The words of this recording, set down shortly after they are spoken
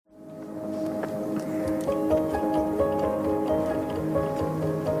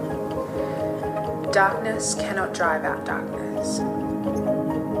Darkness cannot drive out darkness.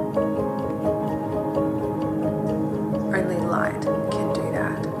 Only light can do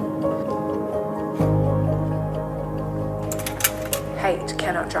that. Hate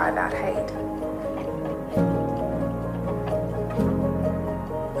cannot drive out hate.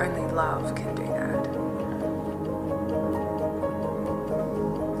 Only love can do that.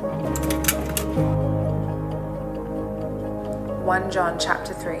 John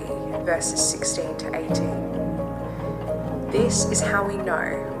chapter 3, verses 16 to 18. This is how we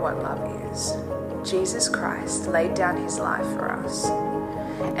know what love is. Jesus Christ laid down his life for us,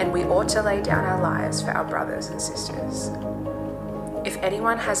 and we ought to lay down our lives for our brothers and sisters. If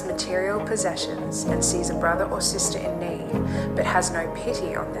anyone has material possessions and sees a brother or sister in need, but has no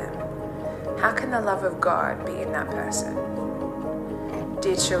pity on them, how can the love of God be in that person?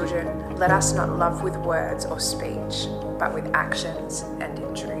 Dear children, let us not love with words or speech, but with actions and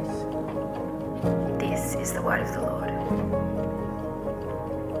in truth. This is the word of the Lord.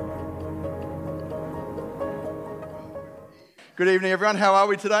 Good evening, everyone. How are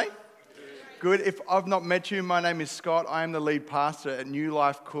we today? Good. If I've not met you, my name is Scott. I am the lead pastor at New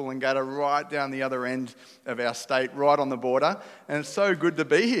Life Coolangatta, right down the other end of our state, right on the border. And it's so good to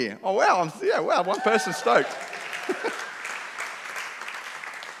be here. Oh, wow. One person stoked.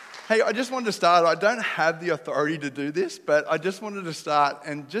 Hey, I just wanted to start. I don't have the authority to do this, but I just wanted to start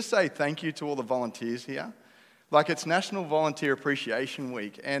and just say thank you to all the volunteers here. Like, it's National Volunteer Appreciation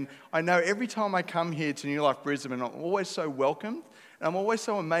Week, and I know every time I come here to New Life Brisbane, I'm always so welcomed, and I'm always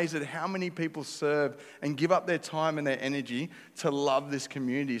so amazed at how many people serve and give up their time and their energy to love this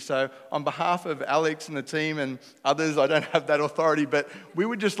community. So on behalf of Alex and the team and others, I don't have that authority, but we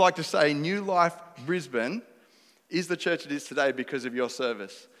would just like to say New Life Brisbane is the church it is today because of your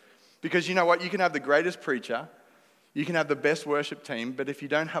service. Because you know what? You can have the greatest preacher, you can have the best worship team, but if you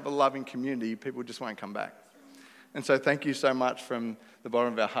don't have a loving community, people just won't come back. And so thank you so much from the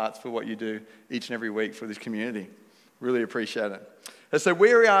bottom of our hearts for what you do each and every week for this community. Really appreciate it. And so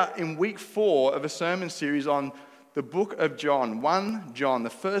we are in week 4 of a sermon series on the book of John, 1 John, the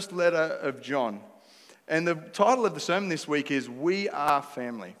first letter of John. And the title of the sermon this week is We Are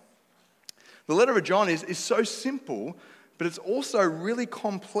Family. The letter of John is so simple, but it's also really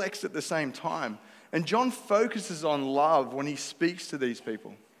complex at the same time. And John focuses on love when he speaks to these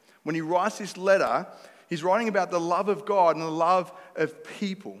people. When he writes this letter, he's writing about the love of God and the love of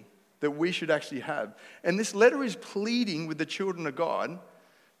people that we should actually have. And this letter is pleading with the children of God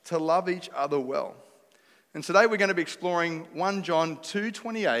to love each other well. And today we're going to be exploring 1 John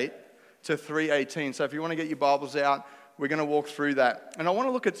 2:28 to 3:18. So if you want to get your Bibles out, we're going to walk through that. And I want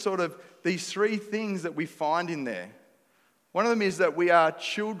to look at sort of these 3 things that we find in there. One of them is that we are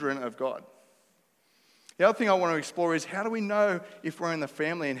children of God. The other thing I want to explore is how do we know if we're in the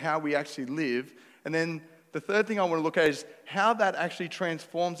family and how we actually live? And then the third thing I want to look at is how that actually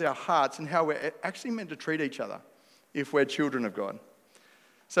transforms our hearts and how we're actually meant to treat each other if we're children of God.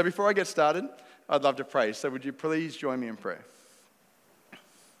 So before I get started, I'd love to pray. So would you please join me in prayer?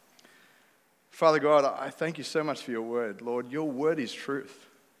 Father God, I thank you so much for your word. Lord, your word is truth.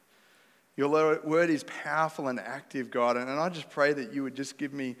 Your word is powerful and active, God, and I just pray that you would just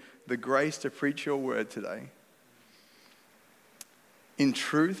give me the grace to preach your word today. In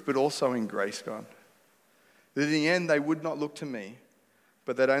truth, but also in grace, God. That in the end, they would not look to me,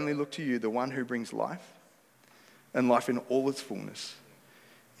 but they'd only look to you, the one who brings life, and life in all its fullness.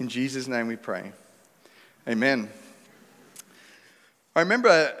 In Jesus' name we pray. Amen. I remember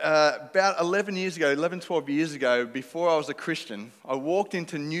about 12 years ago, before I was a Christian, I walked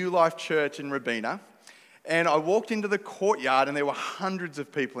into New Life Church in Robina, and I walked into the courtyard, and there were hundreds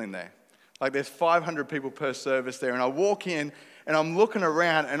of people in there. Like there's 500 people per service there, and I walk in, and I'm looking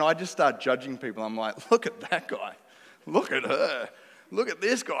around, and I just start judging people. I'm like, look at that guy. Look at her. Look at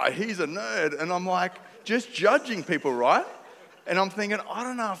this guy. He's a nerd. And I'm like, just judging people, right? And I'm thinking, I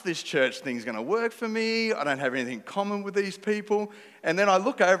don't know if this church thing's going to work for me. I don't have anything in common with these people. And then I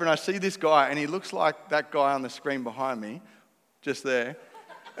look over and I see this guy, and he looks like that guy on the screen behind me, just there.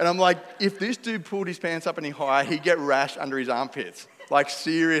 And I'm like, if this dude pulled his pants up any higher, he'd get rash under his armpits. Like,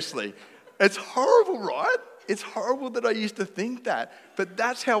 seriously. It's horrible, right? It's horrible that I used to think that. But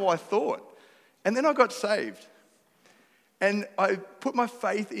that's how I thought. And then I got saved. And I put my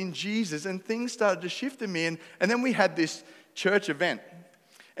faith in Jesus, and things started to shift in me. And then we had this church event,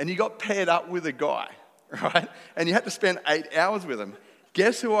 and you got paired up with a guy, right? And you had to spend 8 hours with him.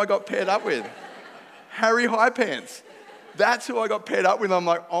 Guess who I got paired up with? Harry Highpants. That's who I got paired up with. I'm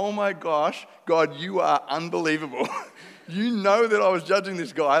like, oh my gosh, God, you are unbelievable. You know that I was judging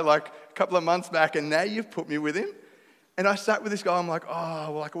this guy like a couple of months back, and now you've put me with him. And I sat with this guy, I'm like,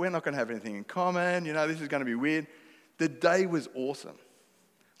 we're not going to have anything in common. This is going to be weird. The day was awesome.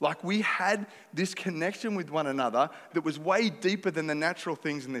 Like, we had this connection with one another that was way deeper than the natural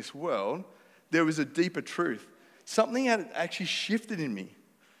things in this world. There was a deeper truth. Something had actually shifted in me.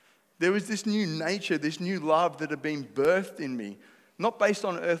 There was this new nature, this new love that had been birthed in me, not based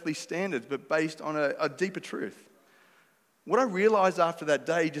on earthly standards, but based on a deeper truth. What I realized after that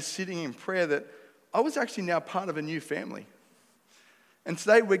day, just sitting in prayer, that I was actually now part of a new family. And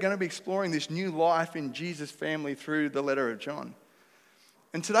today we're going to be exploring this new life in Jesus' family through the letter of John.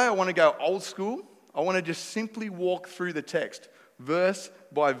 And today I want to go old school. I want to just simply walk through the text, verse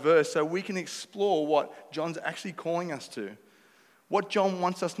by verse, so we can explore what John's actually calling us to. What John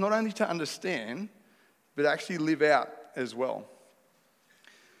wants us not only to understand, but actually live out as well.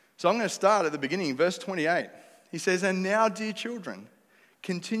 So I'm going to start at the beginning, verse 28. He says, "And now, dear children,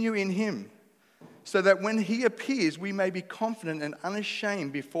 continue in him, so that when he appears, we may be confident and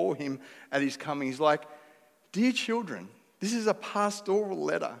unashamed before him at his coming." He's like, dear children, this is a pastoral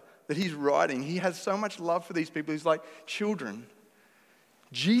letter that he's writing. He has so much love for these people. He's like, children,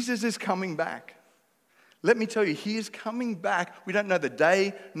 Jesus is coming back. Let me tell you, he is coming back. We don't know the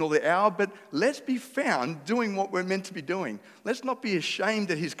day nor the hour, but let's be found doing what we're meant to be doing. Let's not be ashamed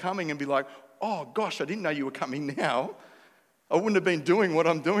that he's coming and be like, oh gosh, I didn't know you were coming now. I wouldn't have been doing what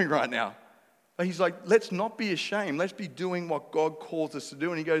I'm doing right now. But he's like, let's not be ashamed. Let's be doing what God calls us to do.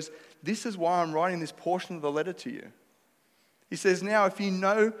 And he goes, this is why I'm writing this portion of the letter to you. He says, now if you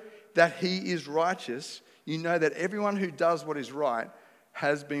know that he is righteous, you know that everyone who does what is right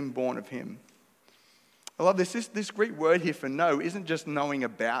has been born of him. I love this. This Greek word here for know isn't just knowing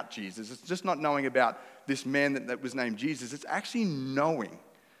about Jesus. It's just not knowing about this man that was named Jesus. It's actually knowing,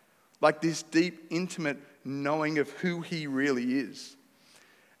 like this deep, intimate knowing of who he really is.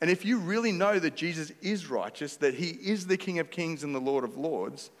 And if you really know that Jesus is righteous, that he is the King of Kings and the Lord of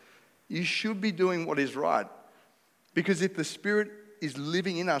Lords, you should be doing what is right. Because if the Spirit is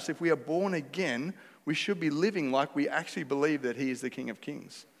living in us, if we are born again, we should be living like we actually believe that he is the King of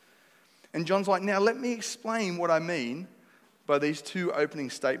Kings. And John's like, now let me explain what I mean by these two opening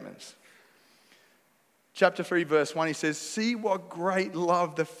statements. Chapter 3, verse 1, he says, see what great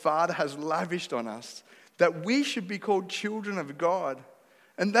love the Father has lavished on us, that we should be called children of God.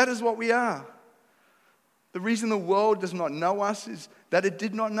 And that is what we are. The reason the world does not know us is that it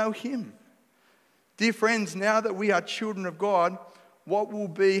did not know him. Dear friends, now that we are children of God, what will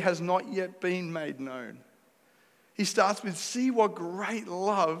be has not yet been made known. He starts with, see what great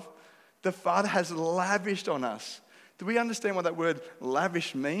love the Father has lavished on us. Do we understand what that word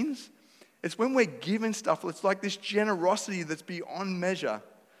lavish means? It's when we're given stuff, it's like this generosity that's beyond measure.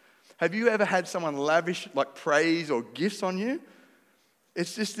 Have you ever had someone lavish like praise or gifts on you?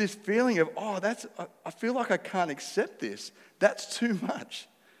 It's just this feeling of, I feel like I can't accept this. That's too much.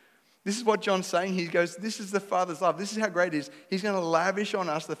 This is what John's saying. He goes, this is the Father's love. This is how great it is. He's going to lavish on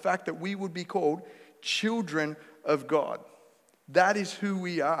us the fact that we would be called children of God. That is who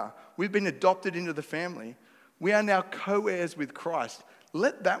we are. We've been adopted into the family. We are now co-heirs with Christ.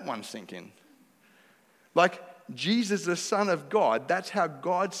 Let that one sink in. Like Jesus, the Son of God, that's how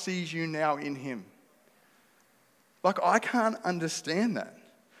God sees you now in him. Like, I can't understand that.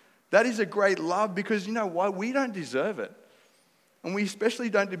 That is a great love because you know why? We don't deserve it. And we especially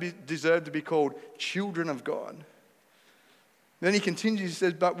don't deserve to be called children of God. Then he continues, he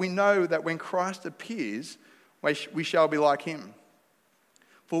says, but we know that when Christ appears, we shall be like him.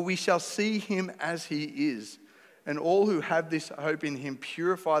 For we shall see him as he is. And all who have this hope in him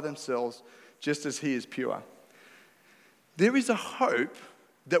purify themselves just as he is pure. There is a hope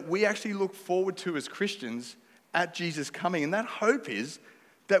that we actually look forward to as Christians at Jesus coming. And that hope is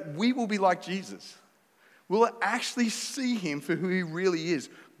that we will be like Jesus. We'll actually see him for who he really is,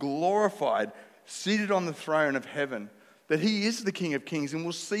 glorified, seated on the throne of heaven, that he is the King of Kings. And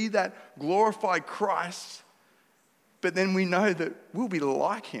we'll see that glorified Christ, but then we know that we'll be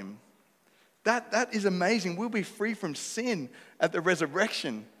like him. That is amazing. We'll be free from sin at the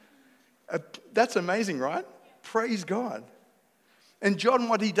resurrection. That's amazing, right? Praise God. And John,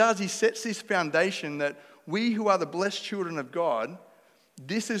 what he does, he sets this foundation that we who are the blessed children of God,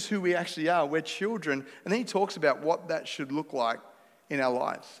 this is who we actually are. We're children. And then he talks about what that should look like in our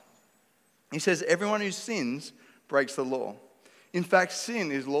lives. He says, everyone who sins breaks the law. In fact,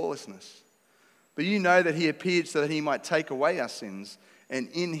 sin is lawlessness. But you know that he appeared so that he might take away our sins, and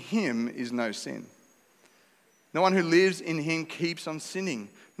in him is no sin. No one who lives in him keeps on sinning.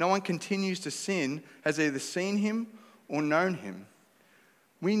 No one continues to sin, has either seen him or known him.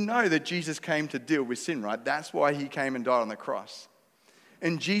 We know that Jesus came to deal with sin, right? That's why he came and died on the cross.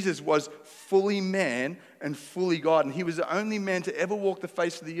 And Jesus was fully man and fully God. And he was the only man to ever walk the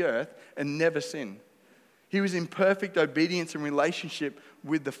face of the earth and never sin. He was in perfect obedience and relationship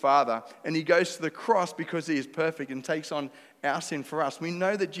with the Father. And he goes to the cross because he is perfect and takes on our sin for us. We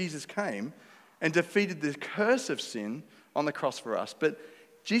know that Jesus came and defeated the curse of sin on the cross for us. But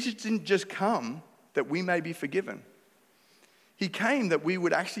Jesus didn't just come that we may be forgiven. He came that we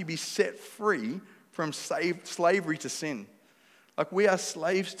would actually be set free from slavery to sin. Like we are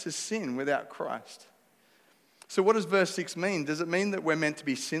slaves to sin without Christ. So what does verse 6 mean? Does it mean that we're meant to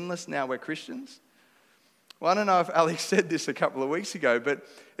be sinless now we're Christians? Well, I don't know if Alex said this a couple of weeks ago, but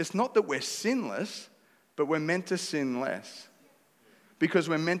it's not that we're sinless, but we're meant to sin less. Because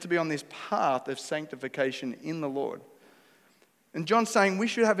we're meant to be on this path of sanctification in the Lord. And John's saying we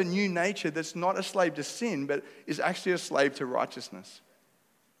should have a new nature that's not a slave to sin, but is actually a slave to righteousness.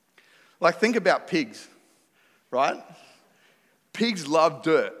 Like think about pigs, right? Pigs love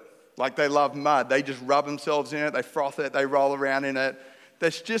dirt. Like they love mud. They just rub themselves in it, they froth it, they roll around in it.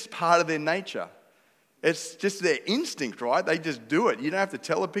 That's just part of their nature. It's just their instinct, right? They just do it. You don't have to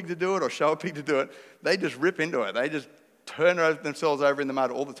tell a pig to do it or show a pig to do it. They just rip into it. They just turn themselves over in the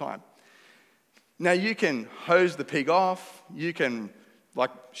mud all the time. Now you can hose the pig off. You can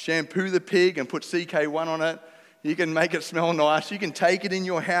shampoo the pig and put CK1 on it. You can make it smell nice. You can take it in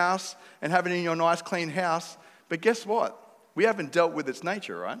your house and have it in your nice clean house. But guess what? We haven't dealt with its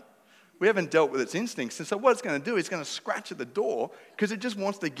nature, right? We haven't dealt with its instincts. And so what it's going to do is going to scratch at the door because it just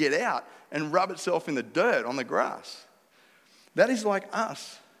wants to get out and rub itself in the dirt on the grass. That is like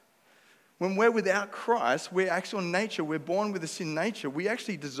us. When we're without Christ, we're actual nature. We're born with a sin nature. We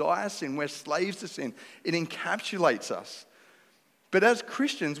actually desire sin. We're slaves to sin. It encapsulates us. But as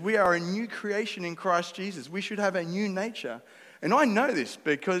Christians, we are a new creation in Christ Jesus. We should have a new nature. And I know this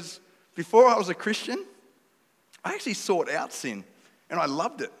because before I was a Christian, I actually sought out sin. And I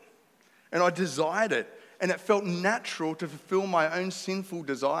loved it. And I desired it. And it felt natural to fulfill my own sinful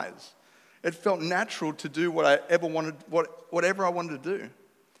desires. It felt natural to do whatever I wanted to do.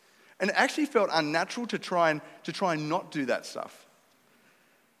 And it actually felt unnatural to try and not do that stuff.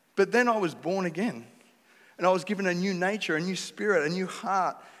 But then I was born again. And I was given a new nature, a new spirit, a new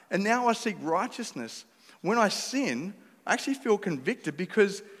heart. And now I seek righteousness. When I sin, I actually feel convicted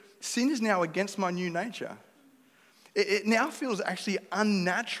because sin is now against my new nature. It now feels actually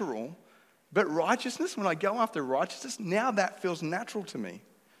unnatural. But righteousness, when I go after righteousness, now that feels natural to me.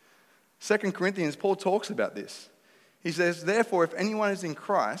 2 Corinthians, Paul talks about this. He says, therefore, if anyone is in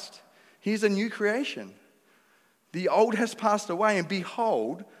Christ, he is a new creation. The old has passed away, and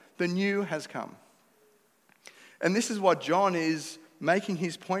behold, the new has come. And this is what John is making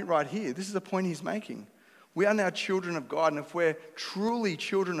his point right here. This is the point he's making. We are now children of God, and if we're truly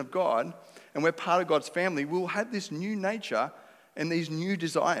children of God, and we're part of God's family, we'll have this new nature and these new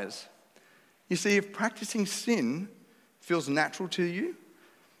desires. You see, if practicing sin feels natural to you,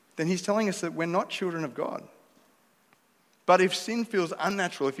 then he's telling us that we're not children of God. But if sin feels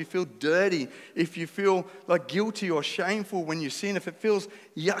unnatural, if you feel dirty, if you feel like guilty or shameful when you sin, if it feels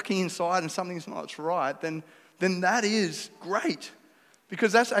yucky inside and something's not right, then that is great.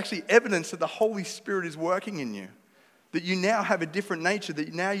 Because that's actually evidence that the Holy Spirit is working in you. That you now have a different nature,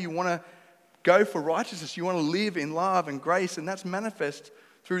 that now you want to go for righteousness, you want to live in love and grace, and that's manifest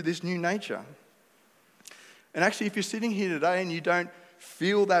through this new nature. And actually, if you're sitting here today and you don't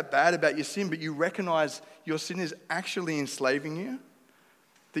feel that bad about your sin, but you recognize your sin is actually enslaving you,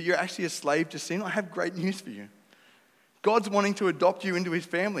 that you're actually a slave to sin, I have great news for you. God's wanting to adopt you into his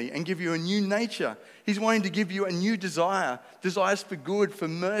family and give you a new nature. He's wanting to give you a new desires for good, for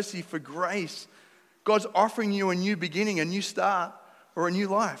mercy, for grace. God's offering you a new beginning, a new start, or a new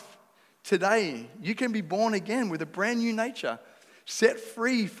life. Today, you can be born again with a brand new nature, set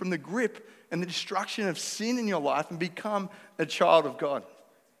free from the grip and the destruction of sin in your life and become a child of God.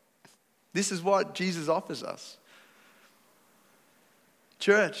 This is what Jesus offers us.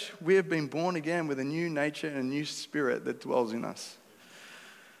 Church, we have been born again with a new nature and a new spirit that dwells in us.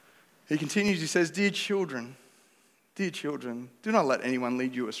 He continues, he says, dear children, do not let anyone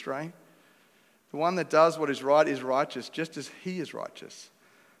lead you astray. The one that does what is right is righteous, just as he is righteous.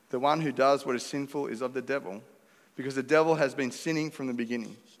 The one who does what is sinful is of the devil, because the devil has been sinning from the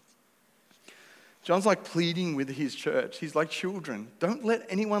beginning. John's like pleading with his church. He's like, children, don't let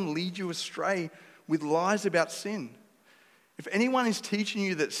anyone lead you astray with lies about sin. If anyone is teaching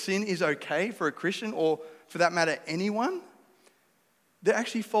you that sin is okay for a Christian, or for that matter, anyone, they're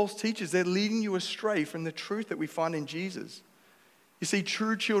actually false teachers. They're leading you astray from the truth that we find in Jesus. You see,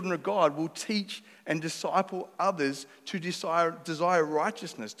 true children of God will teach and disciple others to desire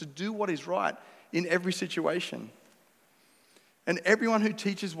righteousness, to do what is right in every situation. And everyone who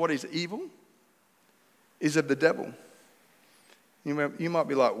teaches what is evil is of the devil. You might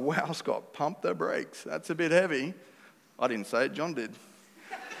be like, wow, Scott, pump the brakes. That's a bit heavy. I didn't say it, John did.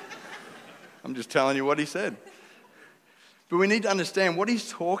 I'm just telling you what he said. But we need to understand what he's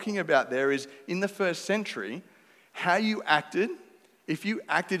talking about there is, in the first century, how you acted. If you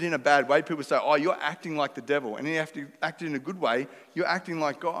acted in a bad way, people say, oh, you're acting like the devil. And if you acted in a good way, you're acting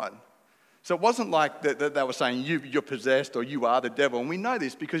like God. So it wasn't like that they were saying you're possessed or you are the devil. And we know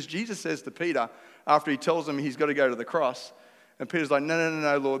this because Jesus says to Peter, after he tells him he's got to go to the cross, and Peter's like,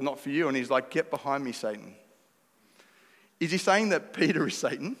 no, Lord, not for you. And he's like, get behind me, Satan. Is he saying that Peter is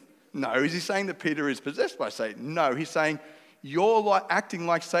Satan? No. Is he saying that Peter is possessed by Satan? No. He's saying, you're acting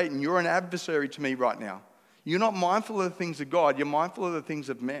like Satan. You're an adversary to me right now. You're not mindful of the things of God. You're mindful of the things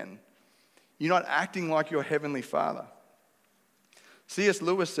of men. You're not acting like your heavenly Father. C.S.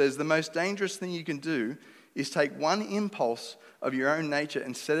 Lewis says, the most dangerous thing you can do is take one impulse of your own nature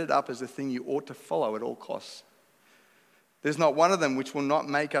and set it up as a thing you ought to follow at all costs. There's not one of them which will not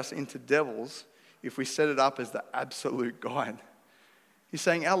make us into devils if we set it up as the absolute guide. He's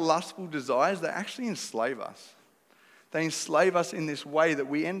saying our lustful desires, they actually enslave us. They enslave us in this way that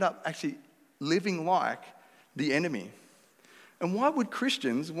we end up actually living like the enemy. And why would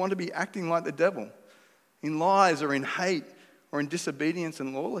Christians want to be acting like the devil? In lies or in hate or in disobedience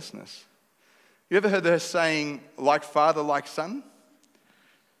and lawlessness? You ever heard the saying, like father, like son?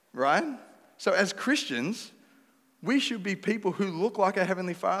 Right? So as Christians, we should be people who look like our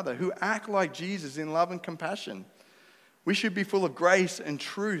Heavenly Father, who act like Jesus in love and compassion. We should be full of grace and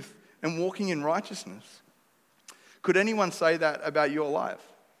truth and walking in righteousness. Could anyone say that about your life?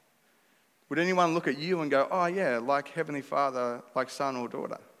 Would anyone look at you and go, oh yeah, like Heavenly Father, like son or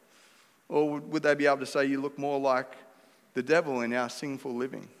daughter? Or would they be able to say you look more like the devil in our sinful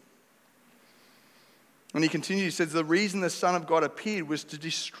living? And he continues, he says, the reason the Son of God appeared was to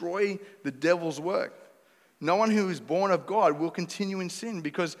destroy the devil's work. No one who is born of God will continue in sin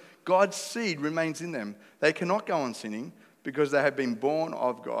because God's seed remains in them. They cannot go on sinning because they have been born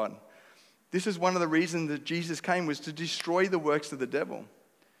of God. This is one of the reasons that Jesus came, was to destroy the works of the devil.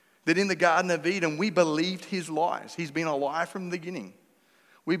 That in the Garden of Eden, we believed his lies. He's been a lie from the beginning.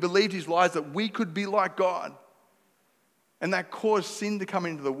 We believed his lies that we could be like God. And that caused sin to come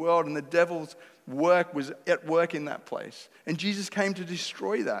into the world, and the devil's work was at work in that place. And Jesus came to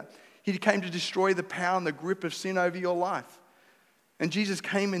destroy that. He came to destroy the power and the grip of sin over your life. And Jesus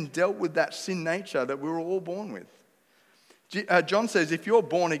came and dealt with that sin nature that we were all born with. John says, if you're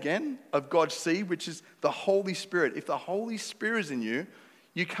born again of God's seed, which is the Holy Spirit, if the Holy Spirit is in you,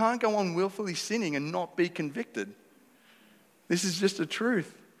 you can't go on willfully sinning and not be convicted. This is just a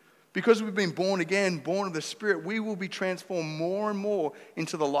truth. Because we've been born again, born of the Spirit, we will be transformed more and more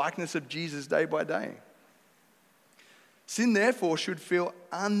into the likeness of Jesus day by day. Sin, therefore, should feel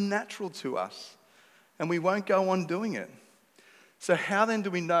unnatural to us, and we won't go on doing it. So how then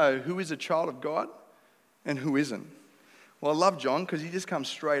do we know who is a child of God and who isn't? Well, I love John because he just comes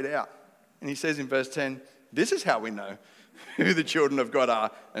straight out. And he says in verse 10, this is how we know who the children of God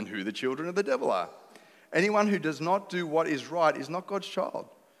are and who the children of the devil are. Anyone who does not do what is right is not God's child,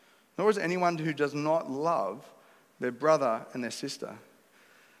 nor is anyone who does not love their brother and their sister.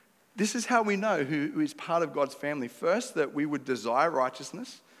 This is how we know who is part of God's family. First, that we would desire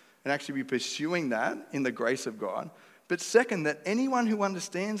righteousness and actually be pursuing that in the grace of God. But second, that anyone who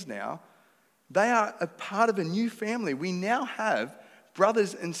understands now, they are a part of a new family. We now have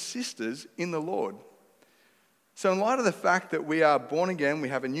brothers and sisters in the Lord. So in light of the fact that we are born again, we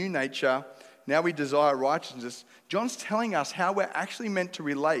have a new nature, now we desire righteousness, John's telling us how we're actually meant to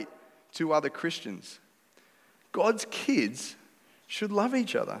relate to other Christians. God's kids should love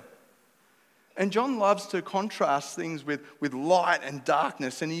each other. And John loves to contrast things with light and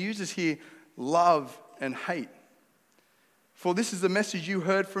darkness, and he uses here love and hate. For this is the message you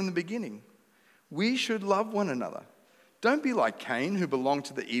heard from the beginning. We should love one another. Don't be like Cain, who belonged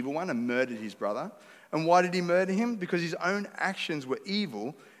to the evil one and murdered his brother. And why did he murder him? Because his own actions were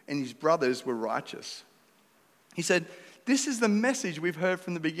evil and his brothers were righteous. He said, this is the message we've heard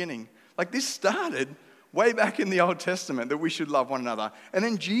from the beginning. Like, this started way back in the Old Testament, that we should love one another. And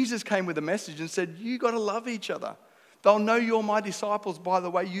then Jesus came with a message and said, you got to love each other. They'll know you're my disciples by the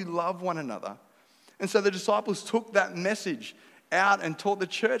way you love one another. And so the disciples took that message out and taught the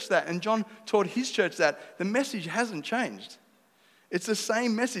church that. And John taught his church that. The message hasn't changed. It's the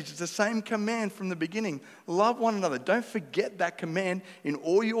same message. It's the same command from the beginning. Love one another. Don't forget that command in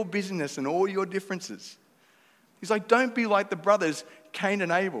all your busyness and all your differences. He's like, don't be like the brothers Cain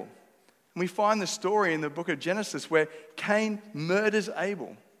and Abel. And we find the story in the book of Genesis where Cain murders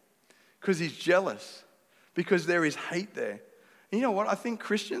Abel because he's jealous, because there is hate there. And you know what? I think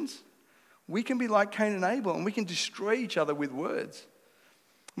Christians, we can be like Cain and Abel, and we can destroy each other with words.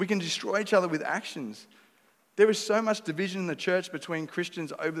 We can destroy each other with actions. There is so much division in the church between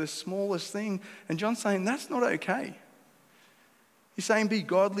Christians over the smallest thing. And John's saying that's not okay. He's saying be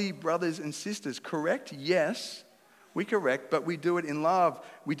godly brothers and sisters. Correct? Yes, we correct, but we do it in love.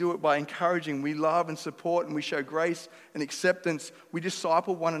 We do it by encouraging. We love and support, and we show grace and acceptance. We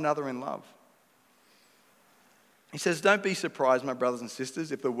disciple one another in love. He says, don't be surprised, my brothers and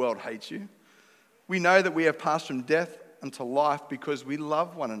sisters, if the world hates you. We know that we have passed from death unto life because we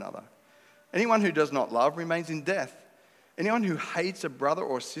love one another. Anyone who does not love remains in death. Anyone who hates a brother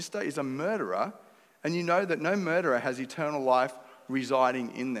or sister is a murderer, and you know that no murderer has eternal life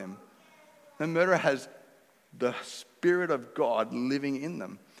residing in them. No murderer has the Spirit of God living in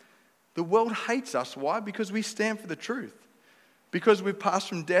them. The world hates us. Why? Because we stand for the truth. Because we've passed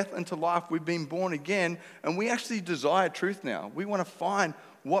from death into life, we've been born again, and we actually desire truth now. We want to find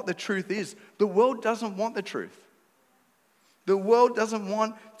what the truth is. The world doesn't want the truth. The world doesn't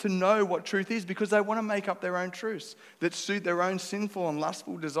want to know what truth is because they want to make up their own truths that suit their own sinful and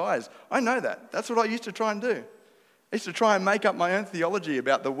lustful desires. I know that. That's what I used to try and do. I used to try and make up my own theology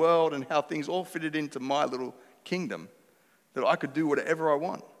about the world and how things all fitted into my little kingdom, that I could do whatever I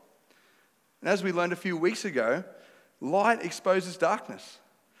want. And as we learned a few weeks ago, light exposes darkness.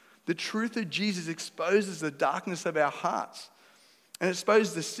 The truth of Jesus exposes the darkness of our hearts and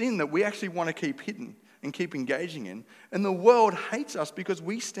exposes the sin that we actually want to keep hidden and keep engaging in. And the world hates us because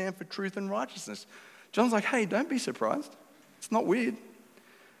we stand for truth and righteousness. John's like, hey, don't be surprised. It's not weird.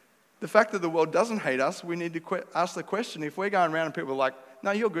 The fact that the world doesn't hate us, we need to ask the question, if we're going around and people are like, no,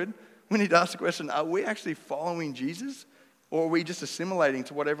 you're good, we need to ask the question, are we actually following Jesus or are we just assimilating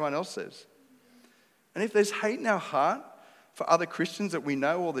to what everyone else says? And if there's hate in our heart for other Christians that we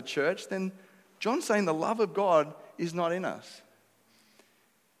know or the church, then John's saying the love of God is not in us.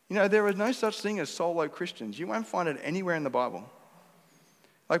 You know, there is no such thing as solo Christians. You won't find it anywhere in the Bible.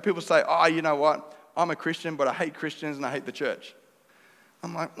 Like people say, oh, you know what? I'm a Christian, but I hate Christians and I hate the church.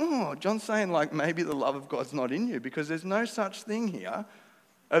 I'm like, oh, John's saying like maybe the love of God's not in you because there's no such thing here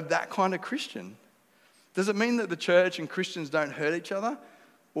of that kind of Christian. Does it mean that the church and Christians don't hurt each other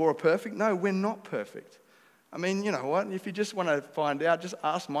or are perfect? No, we're not perfect. I mean, you know what? If you just want to find out, just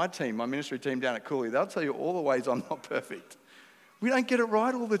ask my team, my ministry team down at Cooley. They'll tell you all the ways I'm not perfect. We don't get it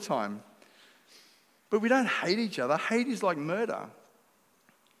right all the time. But we don't hate each other. Hate is like murder.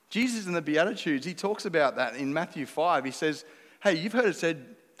 Jesus in the Beatitudes, he talks about that in Matthew 5. He says, hey, you've heard it said,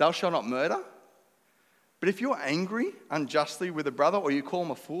 thou shalt not murder. But if you're angry unjustly with a brother or you call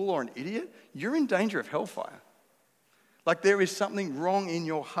him a fool or an idiot, you're in danger of hellfire. Like there is something wrong in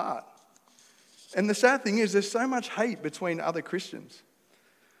your heart. And the sad thing is there's so much hate between other Christians.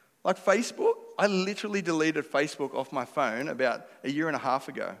 Like Facebook, I literally deleted Facebook off my phone about a year and a half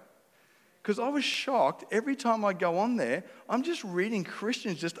ago. Because I was shocked every time I go on there, I'm just reading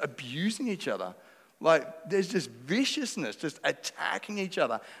Christians just abusing each other. Like there's just viciousness, just attacking each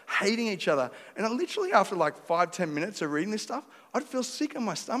other, hating each other. And I literally, after like 5-10 minutes of reading this stuff, I'd feel sick in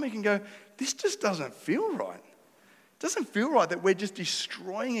my stomach and go, this just doesn't feel right. It doesn't feel right that we're just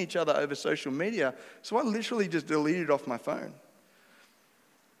destroying each other over social media. So I literally just deleted it off my phone.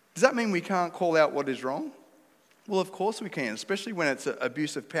 Does that mean we can't call out what is wrong? Well, of course we can, especially when it's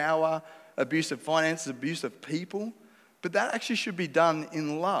abuse of power, abuse of finances, abuse of people. But that actually should be done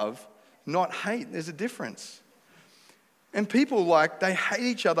in love, not hate. There's a difference. And people they hate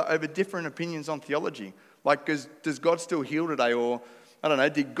each other over different opinions on theology. Like, does God still heal today? Or, I don't know,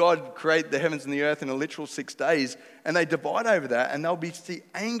 did God create the heavens and the earth in a literal 6 days? And they divide over that and they'll be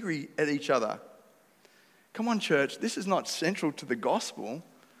angry at each other. Come on, church, this is not central to the gospel.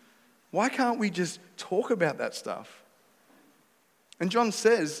 Why can't we just talk about that stuff? And John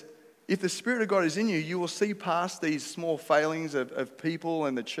says, if the Spirit of God is in you, you will see past these small failings of people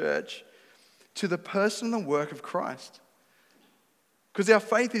and the church to the person and the work of Christ. Because our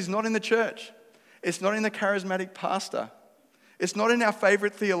faith is not in the church. It's not in the charismatic pastor. It's not in our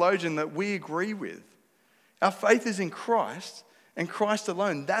favorite theologian that we agree with. Our faith is in Christ and Christ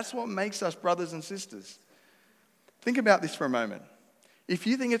alone. That's what makes us brothers and sisters. Think about this for a moment. If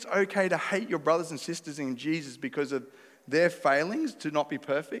you think it's okay to hate your brothers and sisters in Jesus because of their failings to not be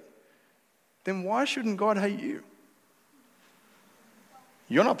perfect, then why shouldn't God hate you?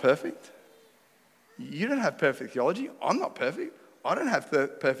 You're not perfect. You don't have perfect theology. I'm not perfect. I don't have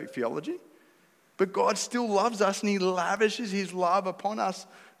perfect theology. But God still loves us and he lavishes his love upon us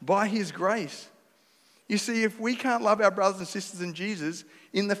by his grace. You see, if we can't love our brothers and sisters in Jesus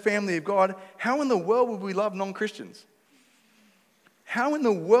in the family of God, how in the world would we love non-Christians? How in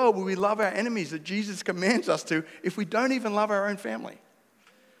the world will we love our enemies that Jesus commands us to if we don't even love our own family?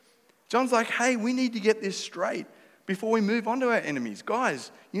 John's like, hey, we need to get this straight before we move on to our enemies.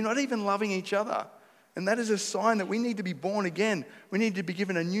 Guys, you're not even loving each other. And that is a sign that we need to be born again. We need to be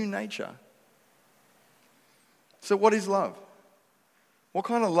given a new nature. So what is love? What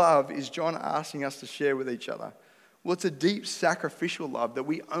kind of love is John asking us to share with each other? Well, it's a deep sacrificial love that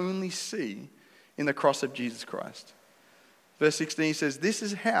we only see in the cross of Jesus Christ. Verse 16 says, this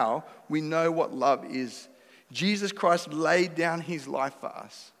is how we know what love is. Jesus Christ laid down his life for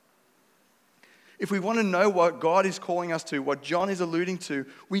us. If we want to know what God is calling us to, what John is alluding to,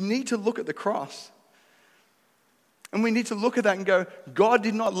 we need to look at the cross. And we need to look at that and go, God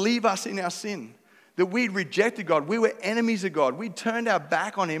did not leave us in our sin. That we'd rejected God. We were enemies of God. We'd turned our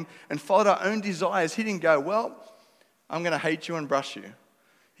back on him and followed our own desires. He didn't go, well, I'm going to hate you and brush you.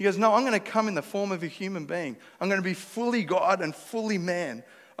 He goes, no, I'm going to come in the form of a human being. I'm going to be fully God and fully man.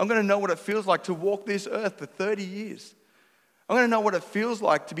 I'm going to know what it feels like to walk this earth for 30 years. I'm going to know what it feels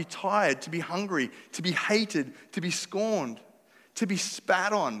like to be tired, to be hungry, to be hated, to be scorned, to be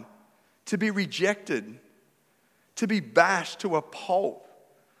spat on, to be rejected, to be bashed to a pulp,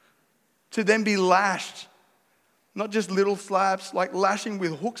 to then be lashed. Not just little slaps, like lashing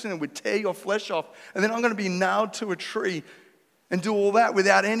with hooks in it would tear your flesh off. And then I'm going to be nailed to a tree and do all that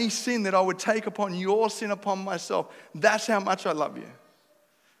without any sin that I would take upon your sin upon myself. That's how much I love you.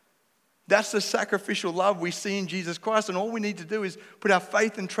 That's the sacrificial love we see in Jesus Christ. And all we need to do is put our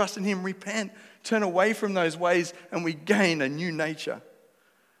faith and trust in him, repent, turn away from those ways, and we gain a new nature.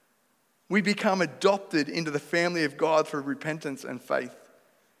 We become adopted into the family of God through repentance and faith.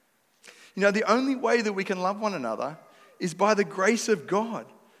 You know, the only way that we can love one another is by the grace of God.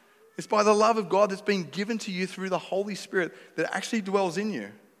 It's by the love of God that's been given to you through the Holy Spirit that actually dwells in you.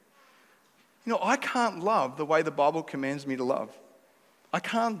 You know, I can't love the way the Bible commands me to love. I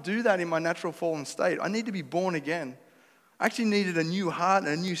can't do that in my natural fallen state. I need to be born again. I actually needed a new heart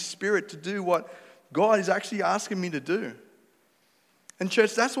and a new spirit to do what God is actually asking me to do. And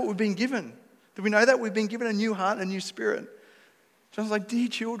church, that's what we've been given. Do we know that? We've been given a new heart and a new spirit. John's like, dear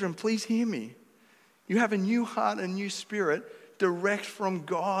children, please hear me. You have a new heart and a new spirit direct from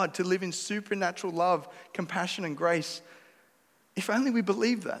God to live in supernatural love, compassion, and grace. If only we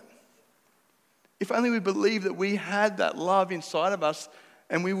believe that. If only we believe that we had that love inside of us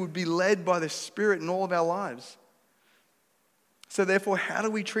and we would be led by the Spirit in all of our lives. So therefore, how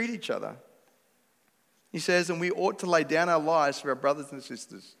do we treat each other? He says, and we ought to lay down our lives for our brothers and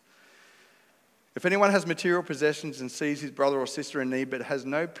sisters. If anyone has material possessions and sees his brother or sister in need but has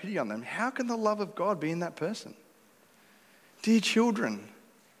no pity on them, how can the love of God be in that person? Dear children,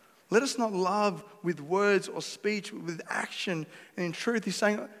 let us not love with words or speech, but with action and in truth. He's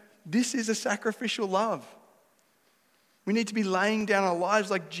saying this is a sacrificial love. We need to be laying down our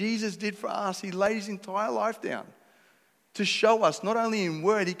lives like Jesus did for us. He laid his entire life down to show us, not only in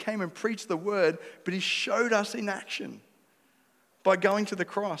word, he came and preached the word, but he showed us in action by going to the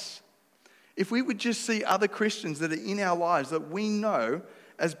cross. If we would just see other Christians that are in our lives that we know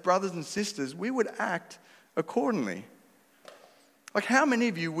as brothers and sisters, we would act accordingly. Like, how many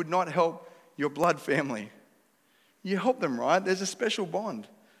of you would not help your blood family? You help them, right? There's a special bond.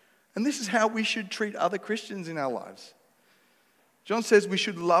 And this is how we should treat other Christians in our lives. John says we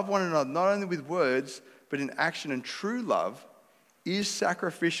should love one another, not only with words, but in action. And true love is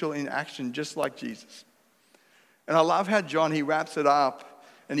sacrificial in action, just like Jesus. And I love how John, he wraps it up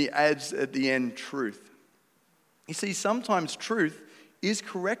and he adds at the end truth. You see, sometimes truth is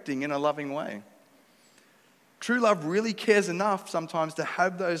correcting in a loving way. True love really cares enough sometimes to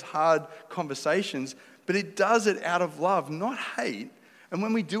have those hard conversations, but it does it out of love, not hate. And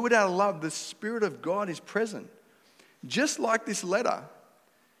when we do it out of love, the Spirit of God is present. Just like this letter,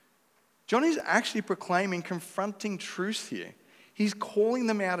 John is actually proclaiming confronting truths here. He's calling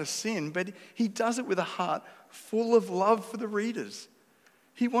them out of sin, but he does it with a heart full of love for the readers.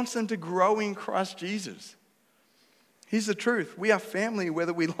 He wants them to grow in Christ Jesus. Here's the truth. We are family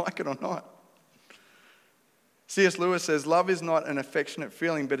whether we like it or not. C.S. Lewis says, love is not an affectionate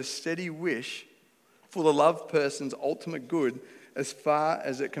feeling, but a steady wish for the loved person's ultimate good as far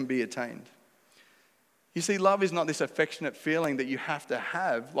as it can be attained. You see, love is not this affectionate feeling that you have to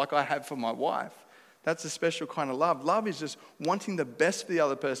have, like I have for my wife. That's a special kind of love. Love is just wanting the best for the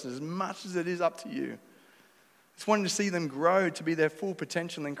other person as much as it is up to you. It's wanting to see them grow to be their full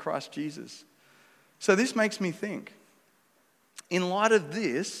potential in Christ Jesus. So this makes me think, in light of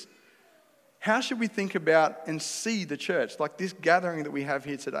this, how should we think about and see the church, like this gathering that we have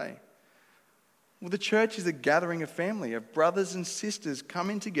here today? Well, the church is a gathering of family, of brothers and sisters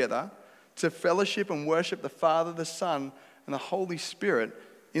coming together to fellowship and worship the Father, the Son, and the Holy Spirit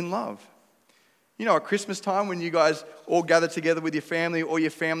in love. You know, at Christmas time when you guys all gather together with your family, or your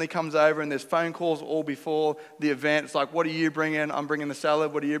family comes over and there's phone calls all before the event. It's like, what are you bringing? I'm bringing the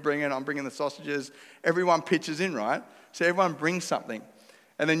salad. What are you bringing? I'm bringing the sausages. Everyone pitches in, right? So everyone brings something.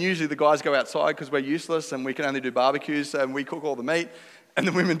 And then usually the guys go outside because we're useless and we can only do barbecues and we cook all the meat and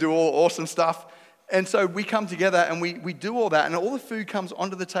the women do all awesome stuff. And so we come together and we do all that, and all the food comes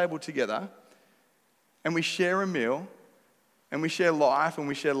onto the table together, and we share a meal, and we share life, and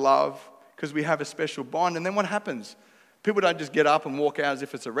we share love, because we have a special bond. And then what happens? People don't just get up and walk out as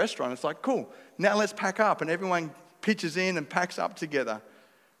if it's a restaurant. It's like, cool, now let's pack up. And everyone pitches in and packs up together,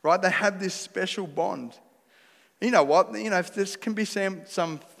 right? They have this special bond. You know what? You know, if this can be some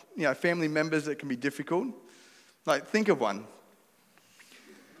family members that can be difficult. Like, think of one.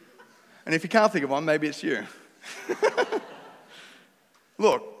 And if you can't think of one, maybe it's you.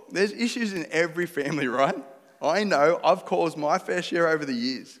 Look, there's issues in every family, right? I know I've caused my fair share over the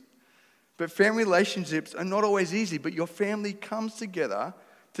years. But family relationships are not always easy, but your family comes together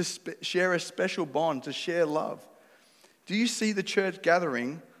to share a special bond, to share love. Do you see the church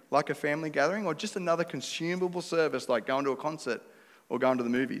gathering like a family gathering, or just another consumable service like going to a concert or going to the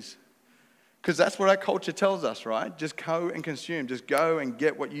movies? Because that's what our culture tells us, right? Just go and consume, just go and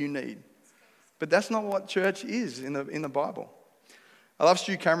get what you need. But that's not what church is in the Bible. I love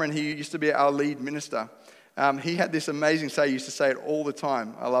Stu Cameron. He used to be our lead minister. He had this amazing say. He used to say it all the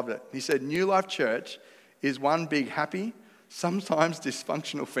time. I loved it. He said, New Life Church is one big happy, sometimes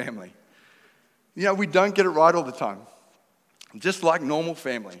dysfunctional family. You know, we don't get it right all the time. Just like normal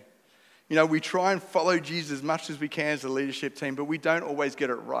family. You know, we try and follow Jesus as much as we can as a leadership team, but we don't always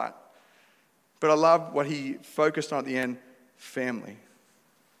get it right. But I love what he focused on at the end, family.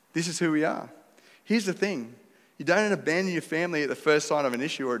 This is who we are. Here's the thing. You don't abandon your family at the first sign of an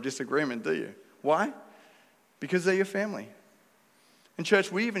issue or a disagreement, do you? Why? Because they're your family. In church,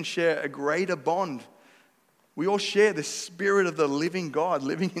 we even share a greater bond. We all share the Spirit of the living God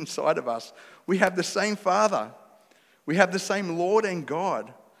living inside of us. We have the same Father. We have the same Lord and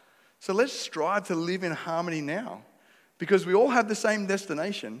God. So let's strive to live in harmony now, because we all have the same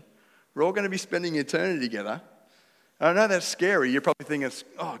destination. We're all going to be spending eternity together. And I know that's scary. You're probably thinking,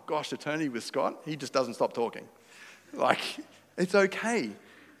 oh gosh, eternity with Scott? He just doesn't stop talking. Like, it's okay.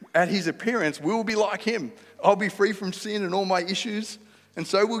 At his appearance, we'll be like him. I'll be free from sin and all my issues, and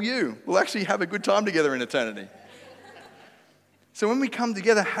so will you. We'll actually have a good time together in eternity. So when we come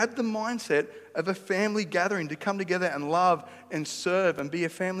together, have the mindset of a family gathering, to come together and love and serve and be a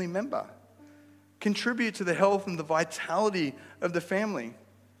family member. Contribute to the health and the vitality of the family.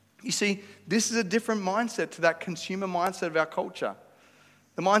 You see, this is a different mindset to that consumer mindset of our culture.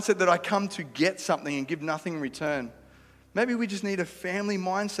 The mindset that I come to get something and give nothing in return. Maybe we just need a family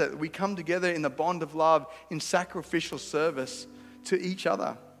mindset that we come together in the bond of love, in sacrificial service to each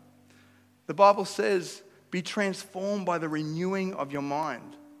other. The Bible says, be transformed by the renewing of your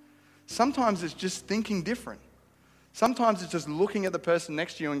mind. Sometimes it's just thinking different. Sometimes it's just looking at the person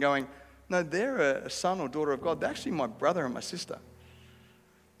next to you and going, no, they're a son or daughter of God. They're actually my brother and my sister.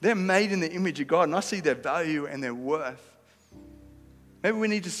 They're made in the image of God, and I see their value and their worth. Maybe we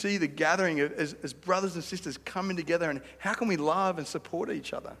need to see the gathering as brothers and sisters coming together, and how can we love and support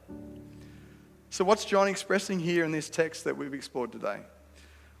each other? So what's John expressing here in this text that we've explored today?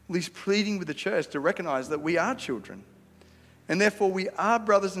 Well, he's pleading with the church to recognize that we are children, and therefore we are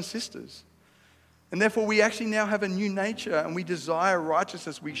brothers and sisters. And therefore we actually now have a new nature, and we desire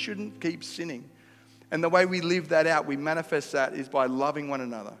righteousness. We shouldn't keep sinning. And the way we live that out, we manifest that, is by loving one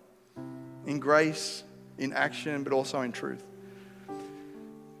another in grace, in action, but also in truth.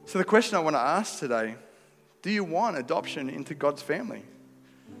 So the question I want to ask today, do you want adoption into God's family?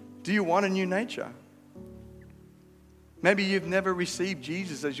 Do you want a new nature? Maybe you've never received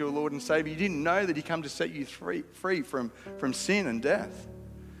Jesus as your Lord and Savior. You didn't know that he came to set you free from sin and death.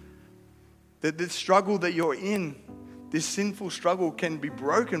 That the struggle that you're in, this sinful struggle, can be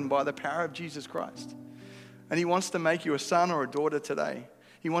broken by the power of Jesus Christ. And he wants to make you a son or a daughter today.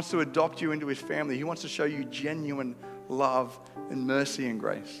 He wants to adopt you into his family. He wants to show you genuine love and mercy and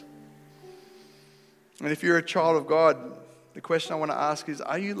grace. And if you're a child of God, the question I want to ask is,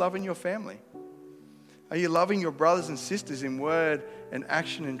 are you loving your family? Are you loving your brothers and sisters in word and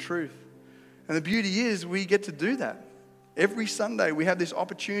action and truth? And the beauty is we get to do that. Every Sunday we have this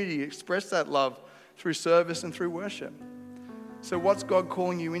opportunity to express that love through service and through worship. So what's God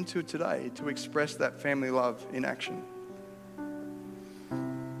calling you into today to express that family love in action?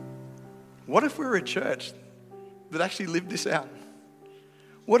 What if we were a church that actually lived this out?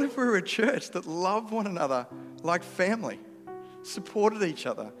 What if we were a church that loved one another like family, supported each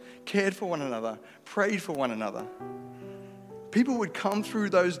other, cared for one another, prayed for one another? people would come through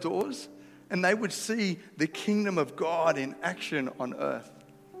those doors and they would see the kingdom of God in action on earth.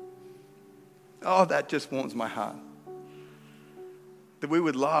 Oh, that just warms my heart. That we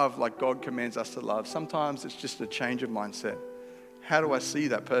would love like God commands us to love. Sometimes it's just a change of mindset. How do I see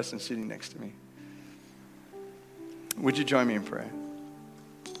that person sitting next to me? Would you join me in prayer?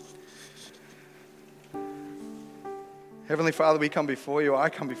 Heavenly Father, we come before you. I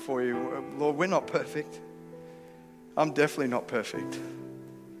come before you. Lord, we're not perfect. I'm definitely not perfect.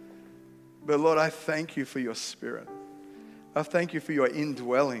 But Lord, I thank you for your Spirit. I thank you for your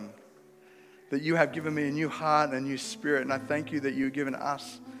indwelling, that you have given me a new heart and a new spirit. And I thank you that you've given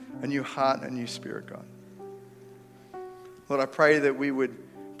us a new heart and a new spirit, God. Lord, I pray that we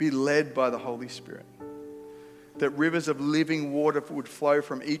would be led by the Holy Spirit, that rivers of living water would flow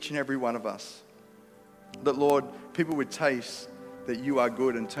from each and every one of us. That, Lord, people would taste that you are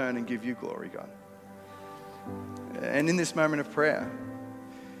good and turn and give you glory, God. And in this moment of prayer,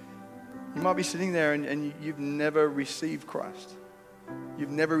 you might be sitting there and you've never received Christ.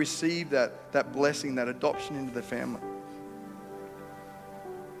 You've never received that blessing, that adoption into the family.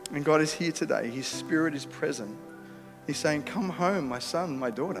 And God is here today. His Spirit is present. He's saying, come home, my son,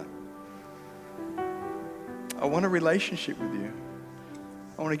 my daughter. I want a relationship with you.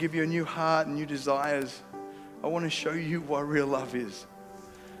 I want to give you a new heart and new desires. I want to show you what real love is.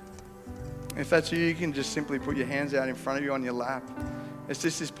 If that's you can just simply put your hands out in front of you on your lap. It's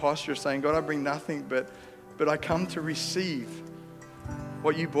just this posture of saying, God, I bring nothing, but I come to receive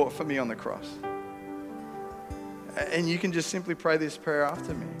what you bought for me on the cross. And you can just simply pray this prayer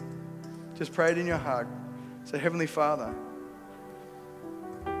after me. Just pray it in your heart. Say, Heavenly Father,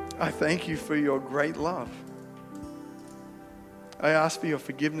 I thank you for your great love. I ask for your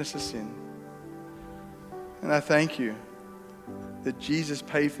forgiveness of sin. And I thank you that Jesus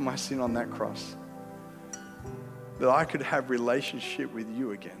paid for my sin on that cross, that I could have relationship with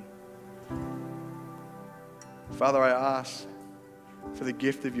you again. Father, I ask for the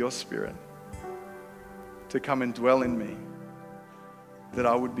gift of your Spirit to come and dwell in me, that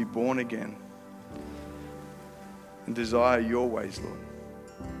I would be born again and desire your ways, Lord.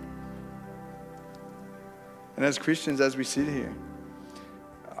 And as Christians, as we sit here,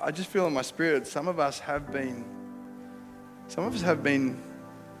 I just feel in my spirit, some of us have been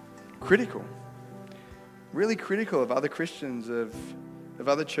critical, really critical of other Christians, of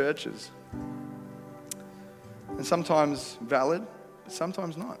other churches. And sometimes valid, but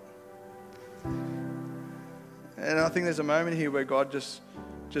sometimes not. And I think there's a moment here where God just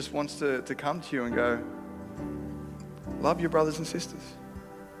wants to come to you and go, love your brothers and sisters.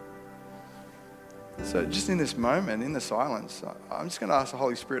 So just in this moment, in the silence, I'm just going to ask the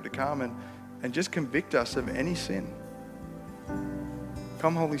Holy Spirit to come and just convict us of any sin.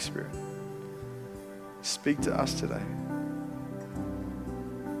 Come, Holy Spirit. Speak to us today.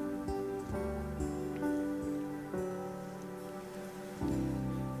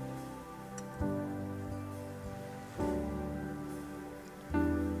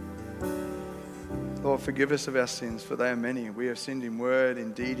 Lord, forgive us of our sins, for they are many. We have sinned in word,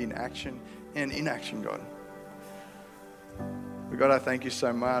 in deed, in action, and inaction, God. But God, I thank you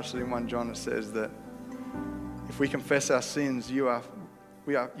so much that in 1 John it says that if we confess our sins, you are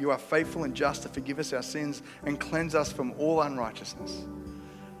faithful and just to forgive us our sins and cleanse us from all unrighteousness.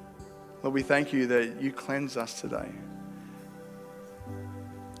 Lord, we thank you that you cleanse us today.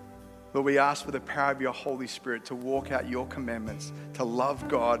 Lord, we ask for the power of your Holy Spirit to walk out your commandments, to love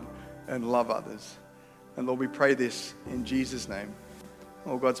God and love others. And Lord, we pray this in Jesus' name.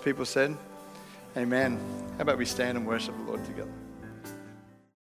 All God's people said, amen. How about we stand and worship the Lord together?